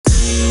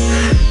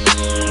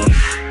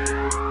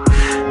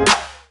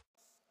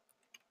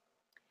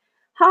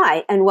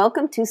Hi, and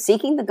welcome to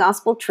Seeking the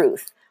Gospel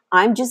Truth.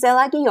 I'm Giselle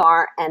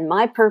Aguiar, and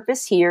my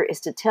purpose here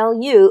is to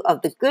tell you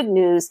of the good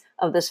news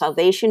of the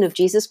salvation of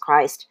Jesus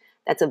Christ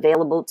that's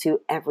available to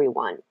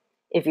everyone.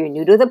 If you're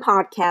new to the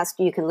podcast,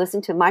 you can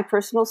listen to my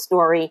personal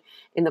story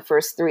in the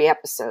first 3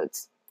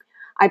 episodes.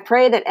 I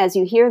pray that as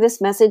you hear this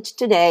message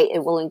today,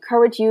 it will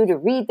encourage you to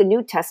read the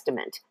New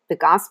Testament, the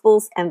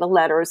Gospels, and the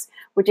letters,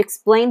 which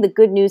explain the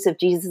good news of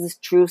Jesus'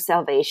 true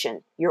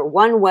salvation, your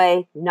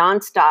one-way,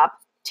 non-stop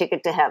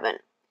ticket to heaven.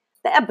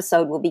 The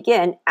episode will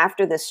begin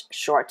after this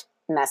short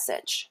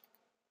message.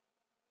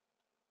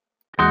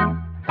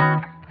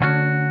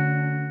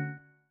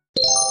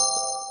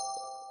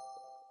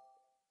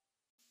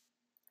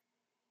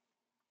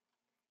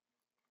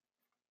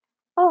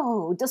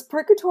 Oh, does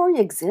purgatory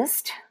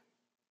exist?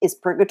 Is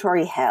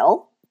purgatory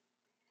hell?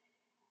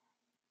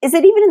 Is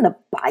it even in the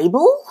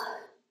Bible?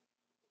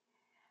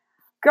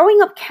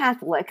 Growing up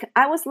Catholic,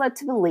 I was led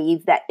to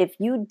believe that if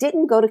you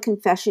didn't go to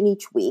confession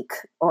each week,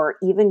 or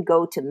even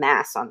go to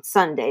Mass on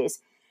Sundays,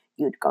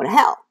 you'd go to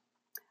hell.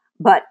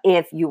 But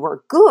if you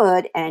were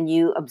good and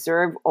you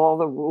observed all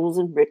the rules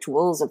and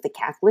rituals of the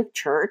Catholic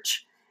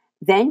Church,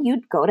 then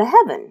you'd go to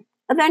heaven,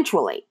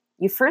 eventually.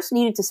 You first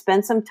needed to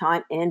spend some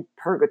time in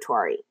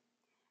purgatory.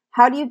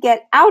 How do you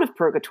get out of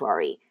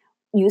purgatory?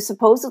 You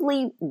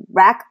supposedly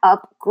rack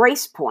up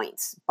grace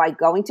points by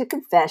going to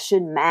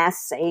confession,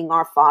 Mass, saying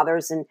Our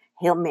Fathers and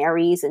Hail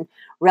Marys, and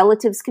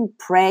relatives can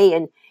pray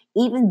and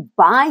even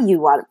buy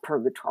you out of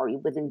purgatory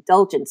with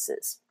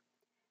indulgences.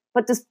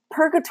 But does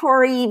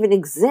purgatory even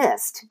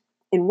exist?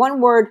 In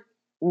one word,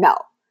 no.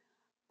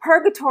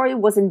 Purgatory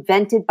was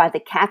invented by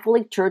the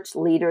Catholic Church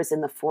leaders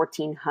in the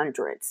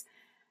 1400s.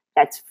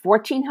 That's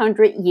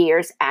 1400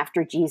 years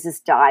after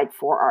Jesus died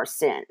for our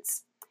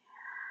sins.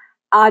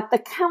 At the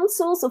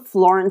councils of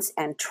Florence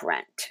and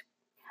Trent.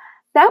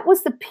 That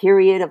was the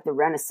period of the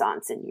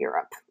Renaissance in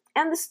Europe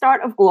and the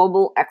start of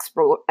global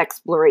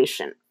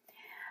exploration.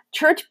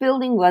 Church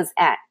building was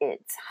at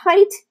its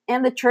height,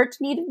 and the church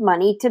needed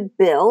money to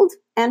build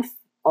and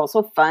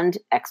also fund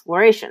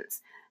explorations.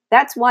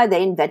 That's why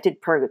they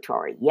invented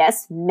purgatory.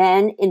 Yes,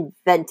 men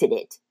invented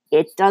it.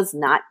 It does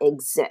not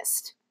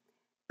exist.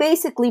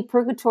 Basically,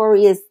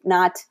 purgatory is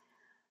not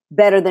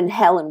better than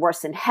hell and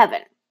worse than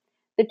heaven.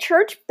 The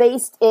church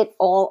based it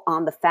all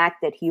on the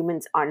fact that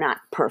humans are not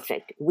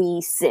perfect.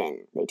 We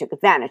sin. They took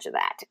advantage of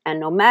that. And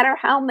no matter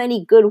how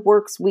many good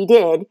works we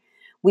did,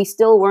 we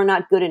still were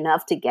not good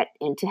enough to get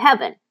into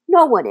heaven.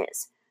 No one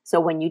is. So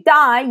when you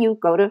die, you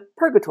go to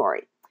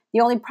purgatory. The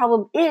only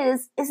problem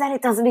is that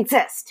it doesn't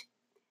exist.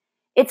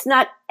 It's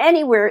not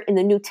anywhere in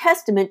the New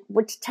Testament,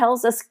 which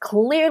tells us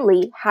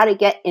clearly how to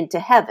get into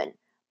heaven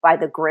by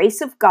the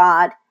grace of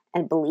God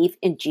and belief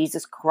in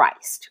Jesus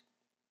Christ.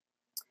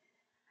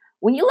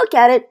 When you look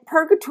at it,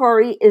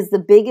 purgatory is the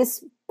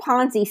biggest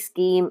Ponzi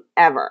scheme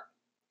ever.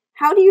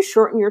 How do you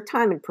shorten your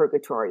time in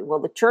purgatory? Well,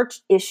 the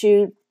church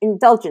issued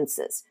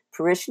indulgences.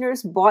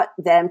 Parishioners bought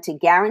them to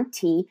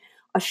guarantee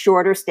a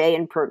shorter stay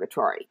in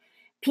purgatory.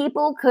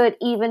 People could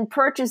even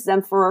purchase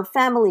them for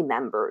family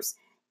members,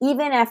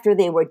 even after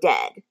they were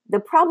dead.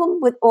 The problem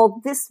with all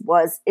this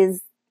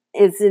is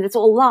that it's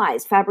all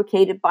lies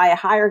fabricated by a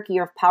hierarchy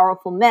of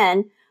powerful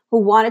men who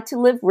wanted to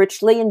live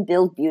richly and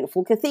build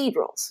beautiful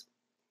cathedrals.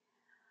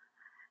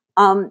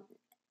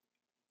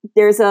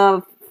 There's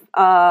a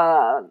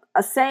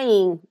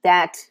saying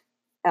that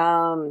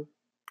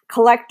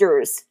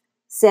collectors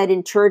said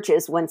in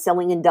churches when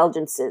selling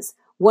indulgences: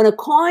 when a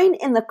coin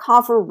in the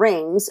coffer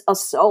rings, a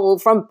soul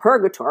from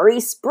purgatory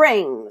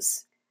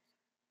springs.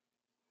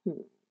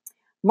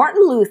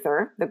 Martin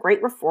Luther, the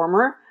great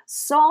reformer,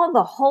 saw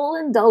the whole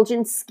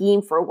indulgence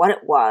scheme for what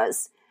it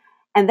was,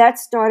 and that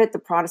started the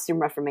Protestant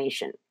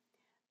Reformation.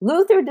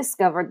 Luther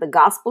discovered the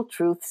gospel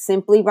truth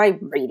simply by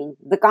reading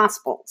the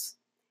Gospels.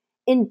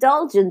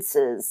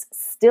 Indulgences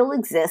still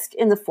exist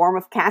in the form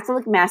of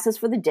Catholic masses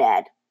for the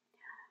dead.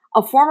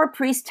 A former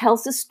priest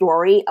tells the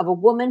story of a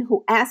woman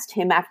who asked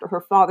him after her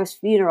father's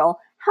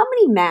funeral, "How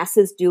many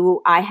masses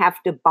do I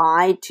have to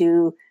buy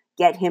to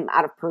get him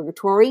out of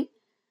purgatory?"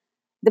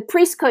 The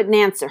priest couldn't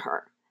answer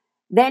her.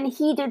 Then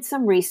he did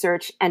some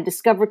research and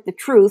discovered the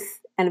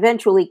truth and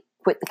eventually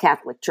quit the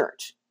Catholic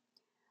Church.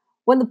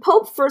 When the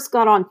Pope first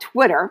got on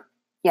Twitter,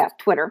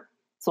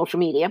 social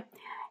media,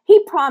 he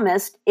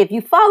promised if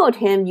you followed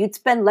him, you'd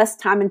spend less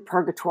time in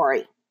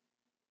purgatory.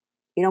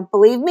 You don't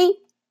believe me?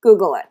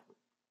 Google it.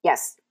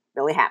 Yes,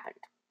 really happened.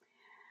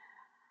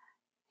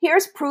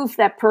 Here's proof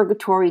that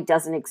purgatory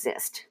doesn't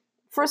exist.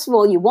 First of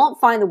all, you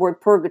won't find the word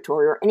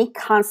purgatory or any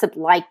concept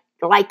like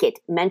it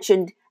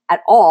mentioned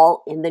at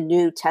all in the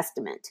New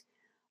Testament.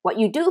 What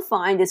you do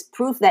find is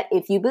proof that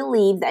if you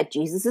believe that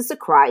Jesus is the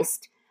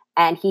Christ,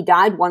 and he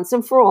died once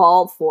and for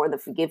all for the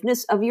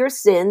forgiveness of your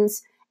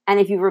sins, and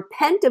if you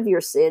repent of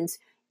your sins,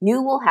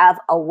 you will have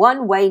a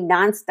one-way,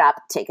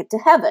 non-stop ticket to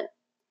heaven.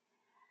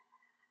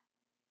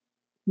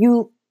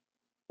 You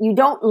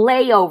don't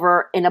lay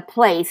over in a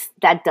place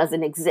that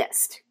doesn't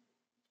exist.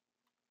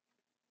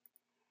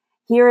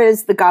 Here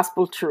is the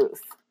gospel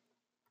truth.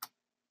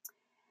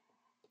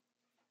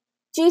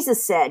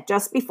 Jesus said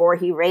just before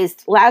he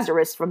raised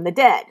Lazarus from the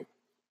dead.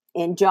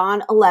 In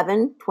John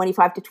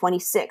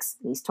 11:25-26,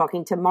 he's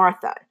talking to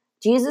Martha.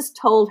 Jesus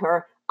told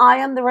her, I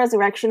am the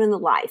resurrection and the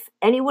life.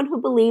 Anyone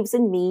who believes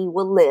in me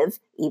will live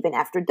even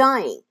after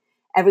dying.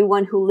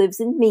 Everyone who lives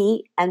in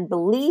me and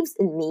believes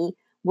in me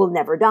will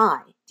never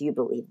die. Do you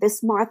believe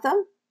this,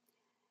 Martha?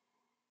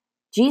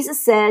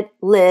 Jesus said,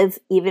 live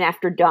even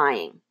after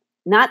dying,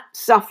 not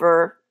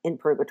suffer in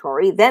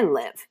purgatory, then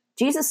live.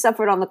 Jesus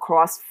suffered on the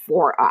cross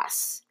for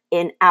us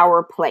in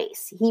our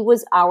place. He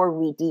was our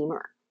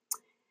Redeemer.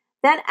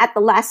 Then at the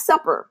Last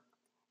Supper,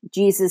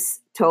 Jesus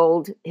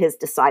told his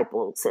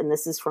disciples, and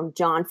this is from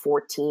John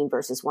 14,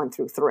 verses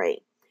 1-3,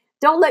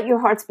 don't let your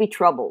hearts be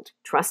troubled.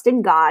 Trust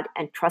in God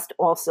and trust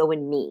also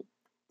in me.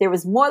 There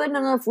is more than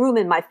enough room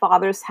in my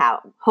Father's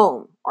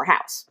home or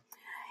house.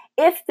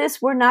 If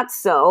this were not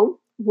so,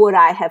 would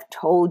I have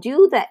told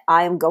you that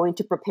I am going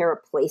to prepare a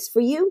place for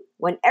you?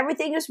 When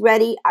everything is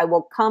ready, I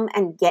will come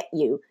and get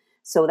you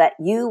so that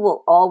you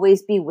will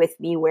always be with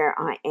me where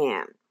I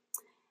am.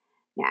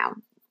 Now,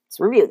 let's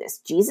review this.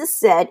 Jesus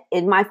said,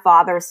 in my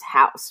Father's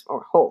house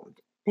or home,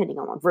 depending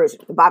on what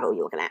version of the Bible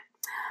you're looking at.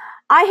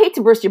 I hate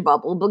to burst your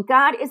bubble, but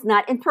God is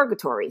not in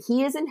purgatory.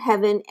 He is in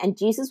heaven, and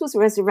Jesus was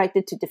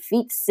resurrected to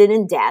defeat sin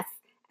and death,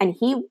 and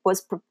he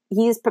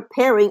is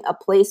preparing a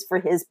place for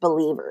his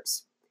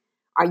believers.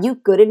 Are you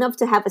good enough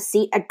to have a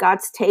seat at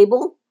God's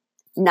table?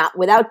 Not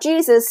without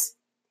Jesus.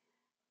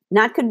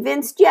 Not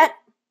convinced yet?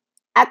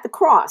 At the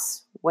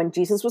cross, when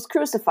Jesus was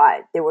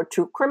crucified, there were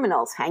two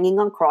criminals hanging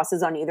on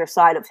crosses on either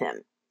side of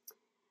him.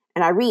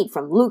 And I read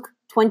from Luke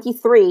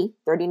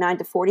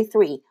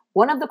 23:39-43.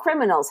 One of the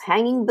criminals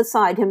hanging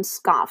beside him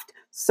scoffed,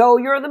 so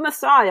you're the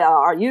Messiah,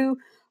 are you?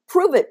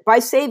 Prove it by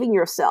saving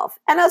yourself,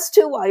 and us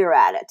too while you're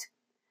at it.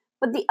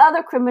 But the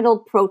other criminal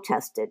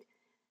protested,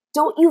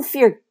 don't you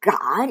fear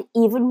God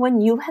even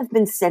when you have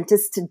been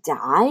sentenced to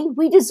die?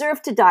 We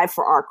deserve to die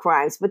for our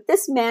crimes, but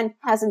this man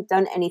hasn't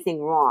done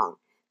anything wrong.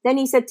 Then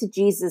he said to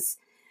Jesus,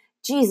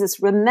 Jesus,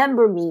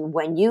 remember me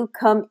when you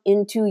come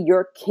into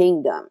your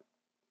kingdom.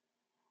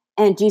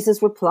 And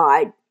Jesus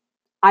replied,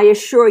 I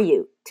assure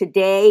you,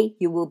 today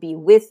you will be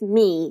with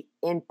me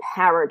in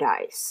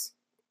paradise.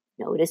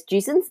 Notice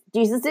Jesus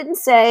didn't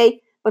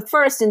say, but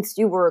first, since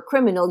you were a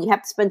criminal, you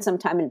have to spend some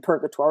time in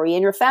purgatory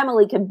and your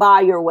family can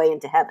buy your way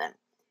into heaven.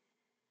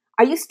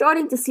 Are you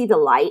starting to see the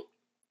light?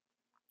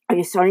 Are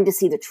you starting to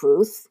see the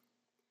truth?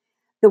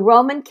 The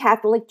Roman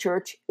Catholic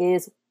Church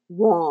is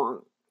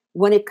wrong.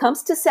 When it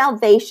comes to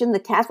salvation, the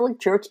Catholic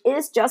Church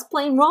is just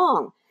plain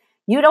wrong.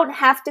 You don't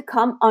have to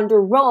come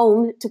under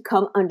Rome to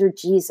come under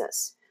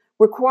Jesus.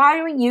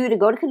 Requiring you to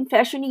go to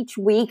confession each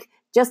week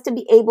just to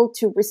be able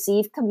to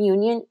receive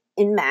communion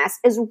in Mass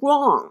is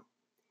wrong.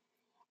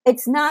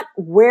 It's not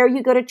where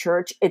you go to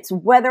church, it's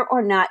whether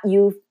or not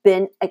you've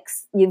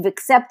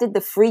accepted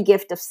the free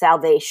gift of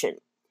salvation.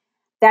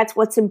 That's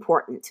what's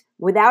important.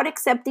 Without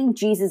accepting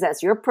Jesus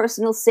as your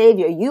personal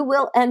Savior, you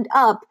will end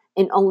up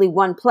in only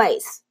one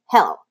place,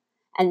 hell.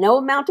 And no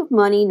amount of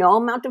money, no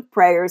amount of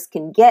prayers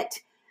can get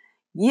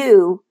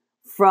you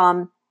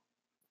from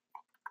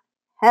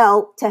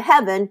hell to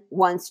heaven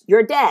once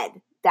you're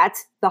dead.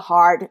 That's the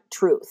hard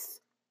truth.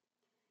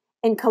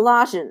 In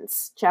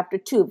Colossians chapter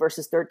 2,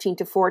 verses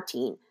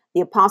 13-14,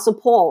 the Apostle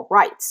Paul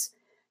writes,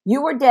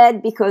 you were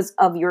dead because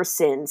of your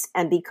sins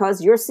and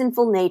because your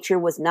sinful nature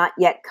was not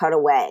yet cut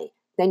away.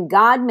 Then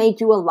God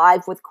made you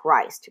alive with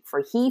Christ,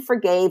 for he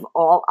forgave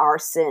all our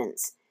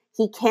sins.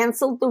 He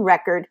canceled the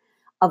record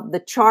of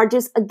the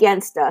charges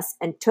against us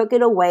and took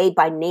it away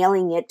by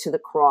nailing it to the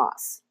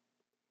cross.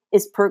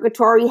 Is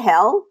purgatory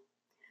hell?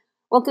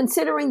 Well,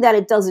 considering that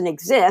it doesn't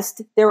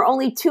exist, there are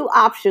only two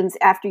options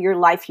after your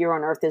life here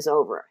on earth is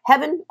over,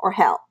 heaven or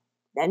hell.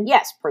 Then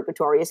yes,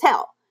 purgatory is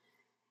hell.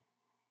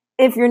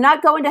 If you're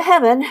not going to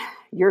heaven,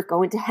 you're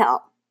going to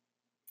hell.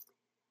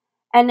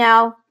 And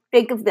now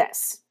think of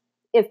this.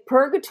 If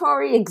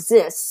purgatory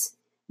exists,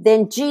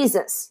 then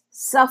Jesus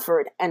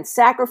suffered and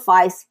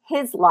sacrificed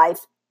his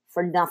life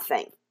for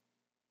nothing.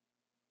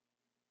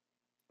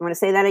 I'm going to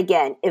say that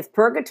again. If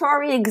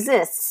purgatory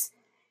exists,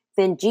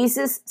 then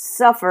Jesus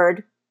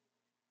sacrificed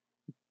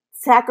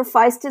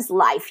his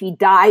life. He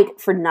died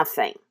for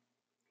nothing.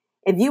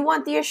 If you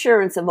want the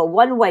assurance of a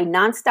one-way,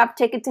 non-stop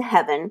ticket to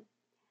heaven,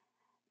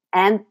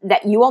 and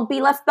that you won't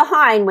be left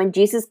behind when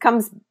Jesus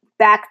comes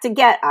back to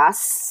get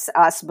us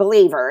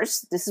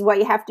believers, this is what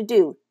you have to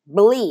do.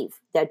 Believe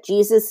that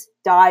Jesus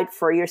died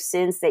for your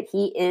sins, that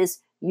he is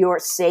your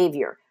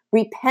Savior.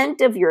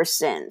 Repent of your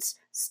sins.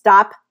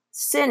 Stop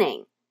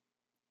sinning.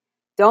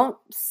 Don't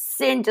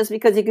sin just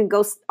because you can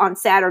go on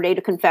Saturday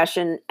to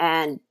confession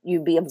and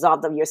you be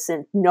absolved of your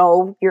sin.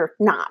 No, you're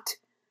not.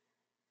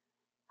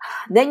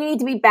 Then you need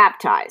to be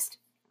baptized.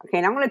 Okay,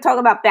 and I'm going to talk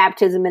about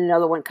baptism in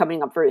another one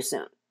coming up very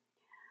soon.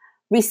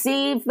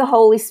 Receive the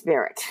Holy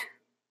Spirit.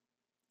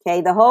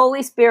 Okay, the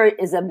Holy Spirit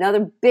is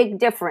another big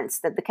difference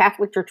that the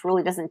Catholic Church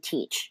really doesn't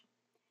teach.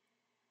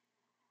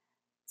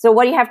 So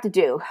what do you have to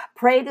do?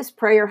 Pray this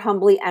prayer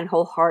humbly and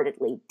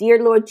wholeheartedly.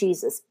 Dear Lord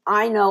Jesus,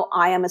 I know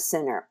I am a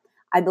sinner.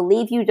 I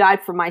believe you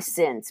died for my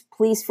sins.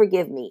 Please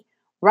forgive me.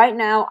 Right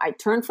now, I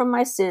turn from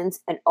my sins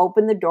and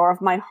open the door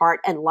of my heart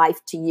and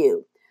life to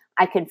you.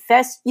 I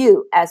confess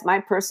you as my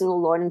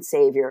personal Lord and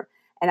Savior,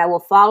 and I will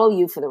follow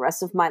you for the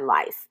rest of my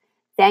life.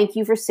 Thank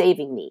you for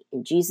saving me.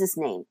 In Jesus'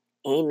 name,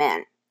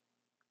 amen.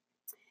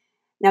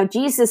 Now,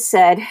 Jesus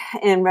said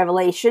in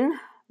Revelation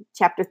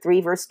chapter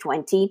 3, verse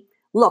 20,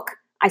 "Look,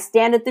 I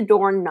stand at the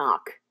door and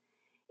knock.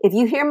 If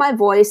you hear my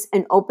voice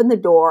and open the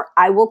door,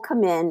 I will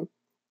come in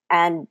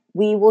and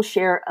we will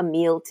share a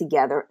meal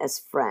together as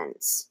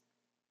friends."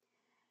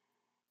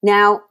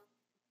 Now,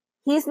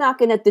 he's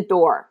knocking at the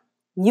door.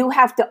 You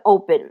have to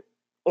open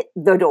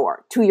the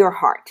door to your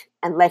heart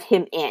and let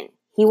him in.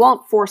 He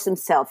won't force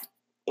himself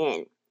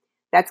in.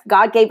 That's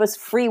God gave us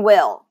free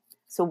will.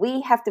 So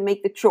we have to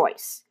make the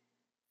choice.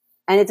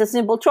 And it's a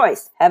simple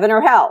choice, heaven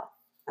or hell.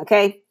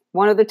 Okay?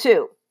 One of the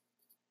two.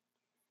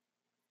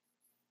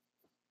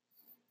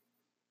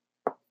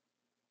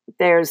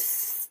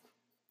 That's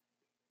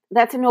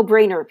a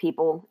no-brainer,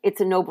 people.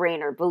 It's a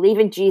no-brainer. Believe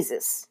in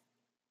Jesus.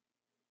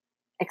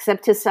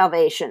 Accept his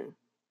salvation.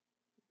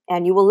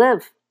 And you will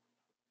live.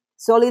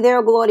 Soli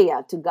Deo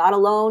Gloria. To God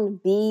alone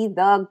be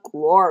the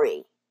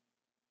glory.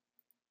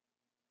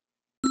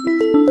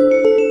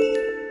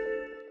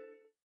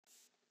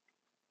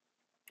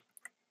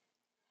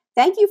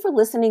 Thank you for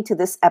listening to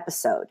this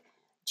episode.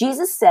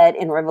 Jesus said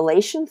in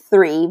Revelation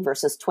 3,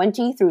 verses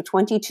 20 through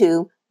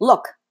 22,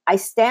 "Look, I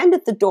stand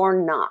at the door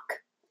and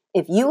knock.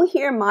 If you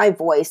hear my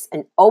voice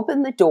and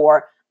open the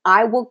door,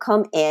 I will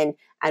come in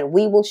and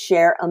we will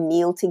share a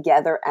meal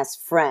together as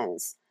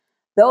friends.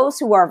 Those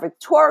who are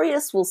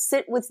victorious will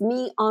sit with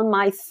me on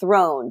my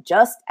throne,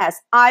 just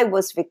as I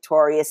was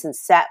victorious and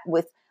sat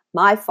with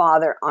my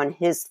Father on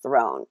his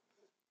throne.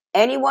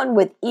 Anyone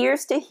with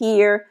ears to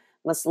hear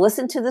must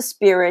listen to the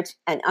Spirit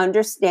and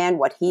understand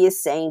what he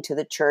is saying to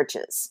the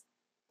churches."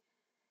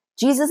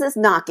 Jesus is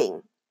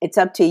knocking. It's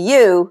up to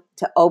you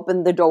to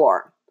open the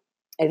door.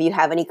 If you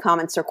have any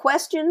comments or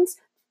questions,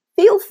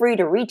 feel free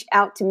to reach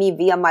out to me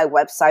via my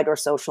website or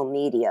social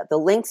media. The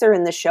links are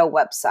in the show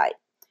website.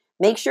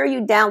 Make sure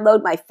you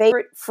download my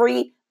favorite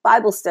free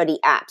Bible study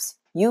apps,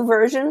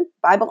 YouVersion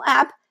Bible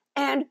app,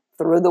 and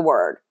Through the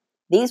Word.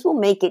 These will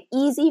make it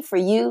easy for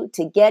you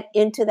to get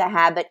into the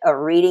habit of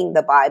reading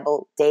the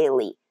Bible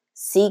daily.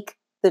 Seek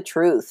the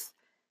truth.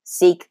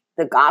 Seek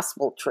the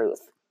gospel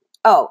truth.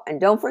 Oh, and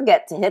don't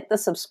forget to hit the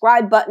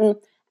subscribe button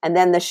and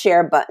then the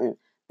share button.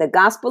 The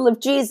gospel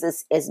of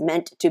Jesus is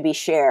meant to be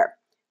shared.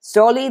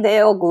 Soli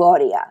Deo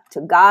Gloria.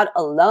 To God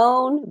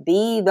alone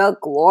be the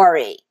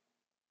glory.